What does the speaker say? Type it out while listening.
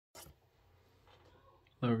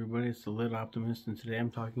Hello everybody, it's the Lit Optimist, and today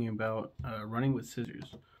I'm talking about running with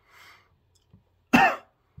scissors.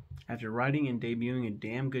 After writing and debuting a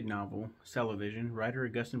damn good novel, Television, writer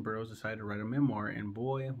Augustin Burroughs decided to write a memoir, and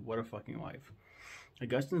boy, what a fucking life.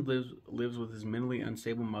 Augustin lives with his mentally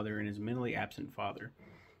unstable mother and his mentally absent father.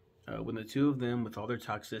 When the two of them, with all their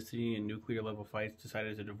toxicity and nuclear level fights,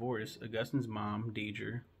 decided to divorce, Augustin's mom,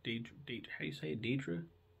 Deidre, how do you say it? Deidre?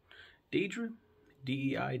 Deidre?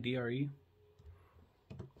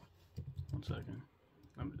 One second.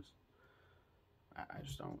 I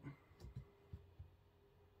just don't.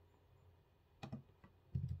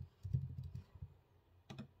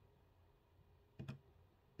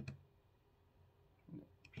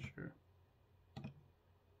 Sure.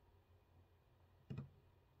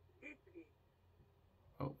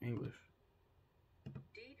 Oh, English.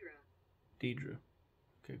 Deidre.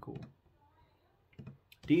 Okay, cool.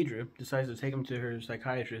 Deidre decides to take him to her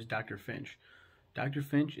psychiatrist, Dr. Finch. Dr.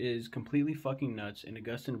 Finch is completely fucking nuts, and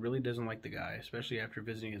Augustin really doesn't like the guy, especially after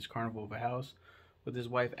visiting his carnival of a house with his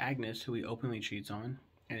wife Agnes, who he openly cheats on,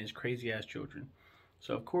 and his crazy-ass children.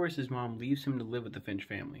 So, of course, his mom leaves him to live with the Finch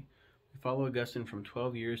family. We follow Augustin from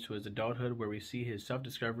 12 years to his adulthood, where we see his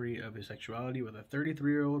self-discovery of his sexuality with a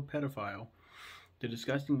 33-year-old pedophile, the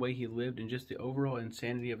disgusting way he lived, and just the overall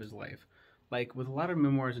insanity of his life. Like, with a lot of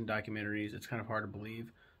memoirs and documentaries, it's kind of hard to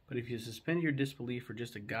believe, but if you suspend your disbelief for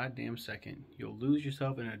just a goddamn second, you'll lose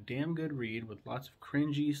yourself in a damn good read with lots of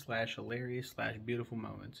cringy / hilarious / beautiful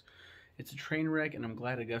moments. It's a train wreck, and I'm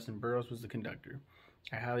glad Augustin Burroughs was the conductor.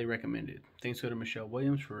 I highly recommend it. Thanks go to Michelle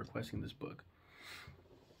Williams for requesting this book.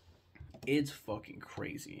 It's fucking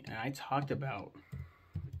crazy. And I talked about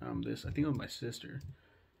this, I think with my sister.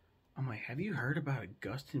 I'm like, have you heard about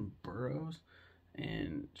Augustin Burroughs?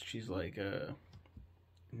 And she's like,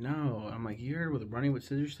 no. I'm like, you heard with Running with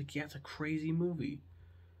Scissors? She's like, yeah, it's a crazy movie.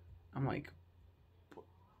 I'm like,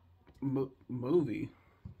 movie?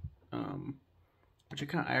 Which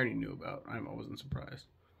I already knew about. I wasn't surprised.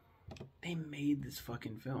 They made this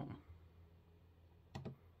fucking film.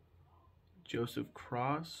 Joseph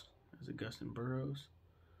Cross as Augustin Burroughs.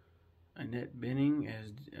 Annette Bening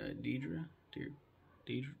as Deidre.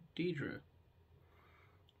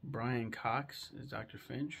 Brian Cox as Dr.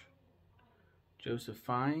 Finch. Joseph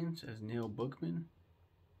Fiennes as Neil Bookman.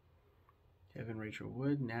 Kevin Rachel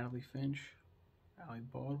Wood, Natalie Finch.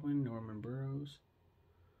 Alec Baldwin, Norman Burroughs.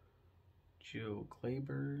 Jill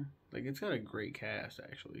Clayburgh. Like, it's got a great cast,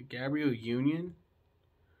 actually. Gabrielle Union.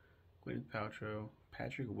 Gwyneth Paltrow.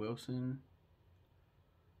 Patrick Wilson.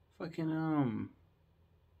 Fucking,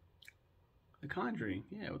 The Conjuring.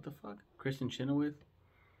 Yeah, what the fuck? Kristen Chenoweth.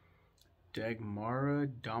 Dagmara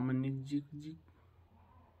Dominic.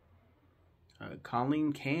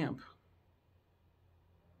 Colleen Camp.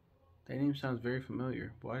 That name sounds very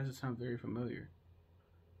familiar. Why does it sound very familiar?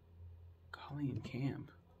 Colleen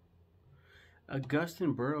Camp.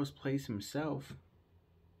 Augustin Burroughs plays himself.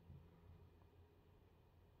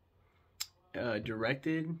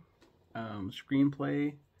 Directed.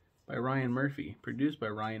 Screenplay by Ryan Murphy. Produced by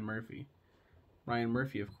Ryan Murphy. Ryan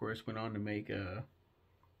Murphy, of course, went on to make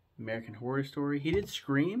American Horror Story. He did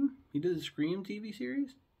Scream. He did the Scream TV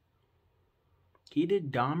series. He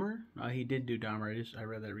did Dahmer. He did do Dahmer. I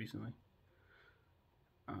read that recently.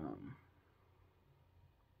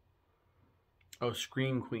 Oh,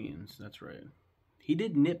 Scream Queens. That's right. He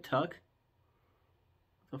did Nip Tuck.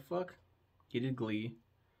 What the fuck? He did Glee.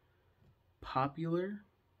 Popular.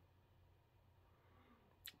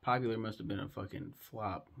 Popular must have been a fucking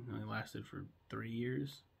flop. It only lasted for 3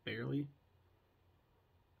 years. Barely.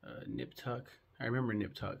 Nip Tuck. I remember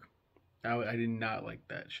Nip Tuck. I did not like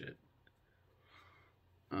that shit.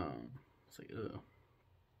 It's like, ugh.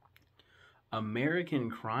 American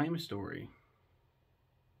Crime Story.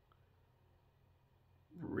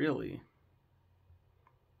 Really?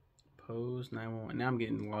 Pose 911. Now I'm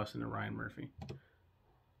getting lost into Ryan Murphy.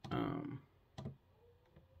 No,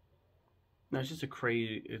 it's just a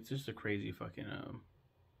crazy fucking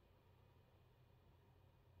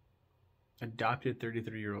adopted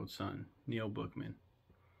 33-year-old son, Neil Bookman.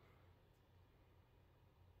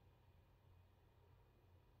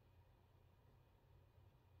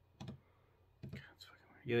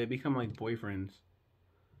 Yeah, they become like boyfriends.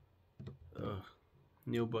 Ugh.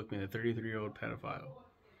 Neil Bookman, a 33-year-old pedophile.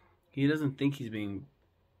 He doesn't think he's being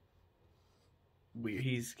weird.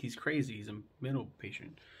 He's crazy. He's a mental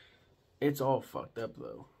patient. It's all fucked up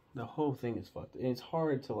though. The whole thing is fucked. And it's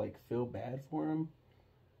hard to like feel bad for him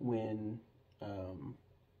when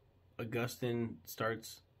Augustin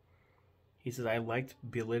starts. He says, I liked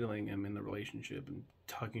belittling him in the relationship and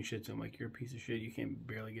talking shit to him like, you're a piece of shit. You can't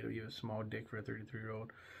barely get a small dick for a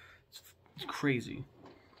 33-year-old. It's crazy.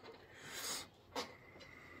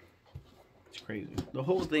 crazy. The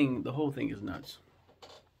whole thing is nuts.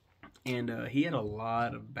 And he had a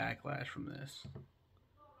lot of backlash from this.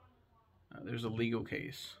 There's a legal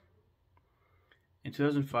case. In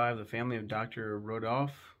 2005, the family of Dr.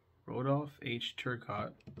 Rodolph H.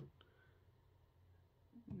 Turcotte,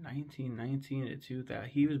 1919 to 2000.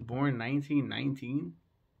 He was born 1919?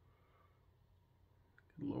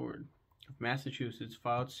 Good Lord. Of Massachusetts,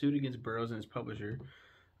 filed suit against Burroughs and his publisher,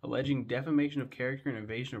 alleging defamation of character and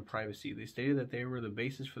invasion of privacy. They stated that they were the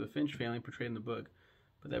basis for the Finch family portrayed in the book,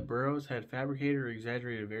 but that Burroughs had fabricated or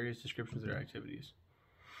exaggerated various descriptions of their activities.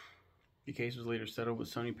 The case was later settled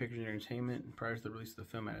with Sony Pictures Entertainment prior to the release of the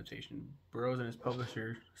film adaptation. Burroughs and his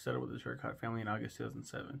publisher settled with the Turcotte family in August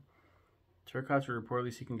 2007. Turcotte's were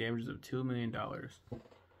reportedly seeking damages of $2 million.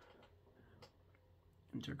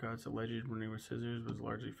 And Turcotte's alleged running with scissors was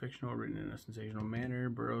largely fictional, written in a sensational manner.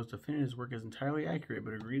 Burroughs defended his work as entirely accurate,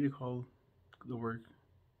 but agreed to call the work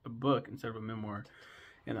a book instead of a memoir.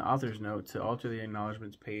 In the author's note, to alter the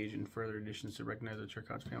acknowledgments page and further additions to recognize the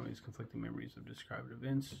Turcotte's family's conflicting memories of described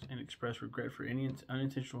events and express regret for any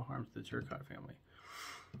unintentional harm to the Turcotte family.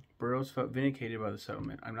 Burroughs felt vindicated by the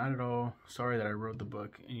settlement. I'm not at all sorry that I wrote the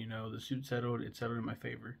book, and you know, the suit settled, it settled in my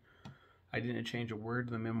favor. I didn't change a word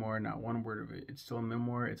to the memoir, not one word of it. It's still a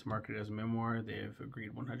memoir, it's marketed as a memoir. They have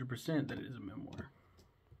agreed 100% that it is a memoir.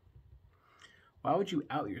 Why would you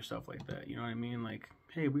out yourself like that? You know what I mean? Like,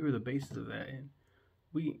 hey, we were the basis of that, and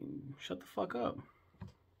shut the fuck up.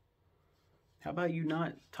 How about you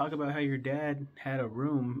not talk about how your dad had a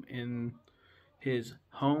room in his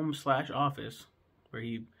home/office where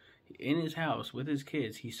he, in his house with his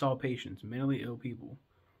kids, he saw patients, mentally ill people.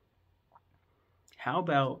 How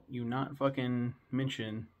about you not fucking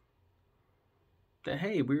mention that,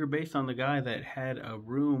 hey, we were based on the guy that had a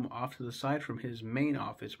room off to the side from his main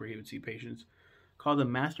office where he would see patients called the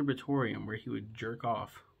masturbatorium, where he would jerk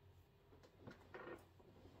off.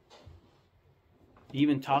 He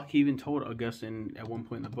even told Augustine at one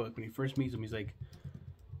point in the book, when he first meets him, he's like,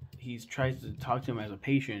 he tries to talk to him as a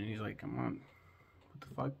patient, and he's like, come on, what the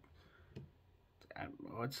fuck?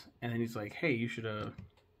 And then he's like, hey, you should,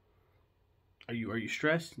 are you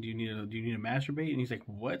stressed? Do you need to masturbate? And he's like,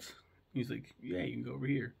 what? He's like, yeah, you can go over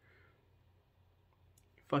here.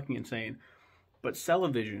 Fucking insane. But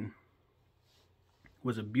Celevision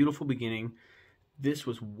was a beautiful beginning. This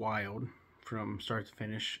was wild from start to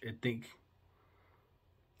finish. I think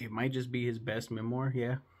it might just be his best memoir.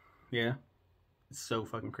 Yeah. It's so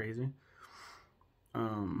fucking crazy.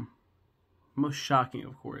 Most shocking,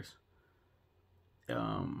 of course.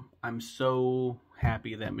 I'm so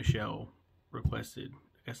happy that Michelle requested.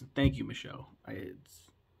 I guess thank you, Michelle. It's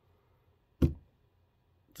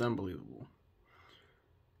unbelievable.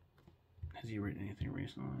 Has he written anything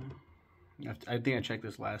recently? I think I checked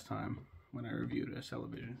this last time when I reviewed a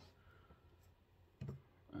Celevision.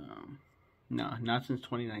 No, not since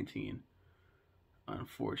 2019,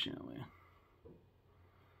 unfortunately.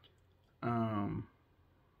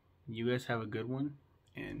 You guys have a good one,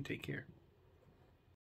 and take care.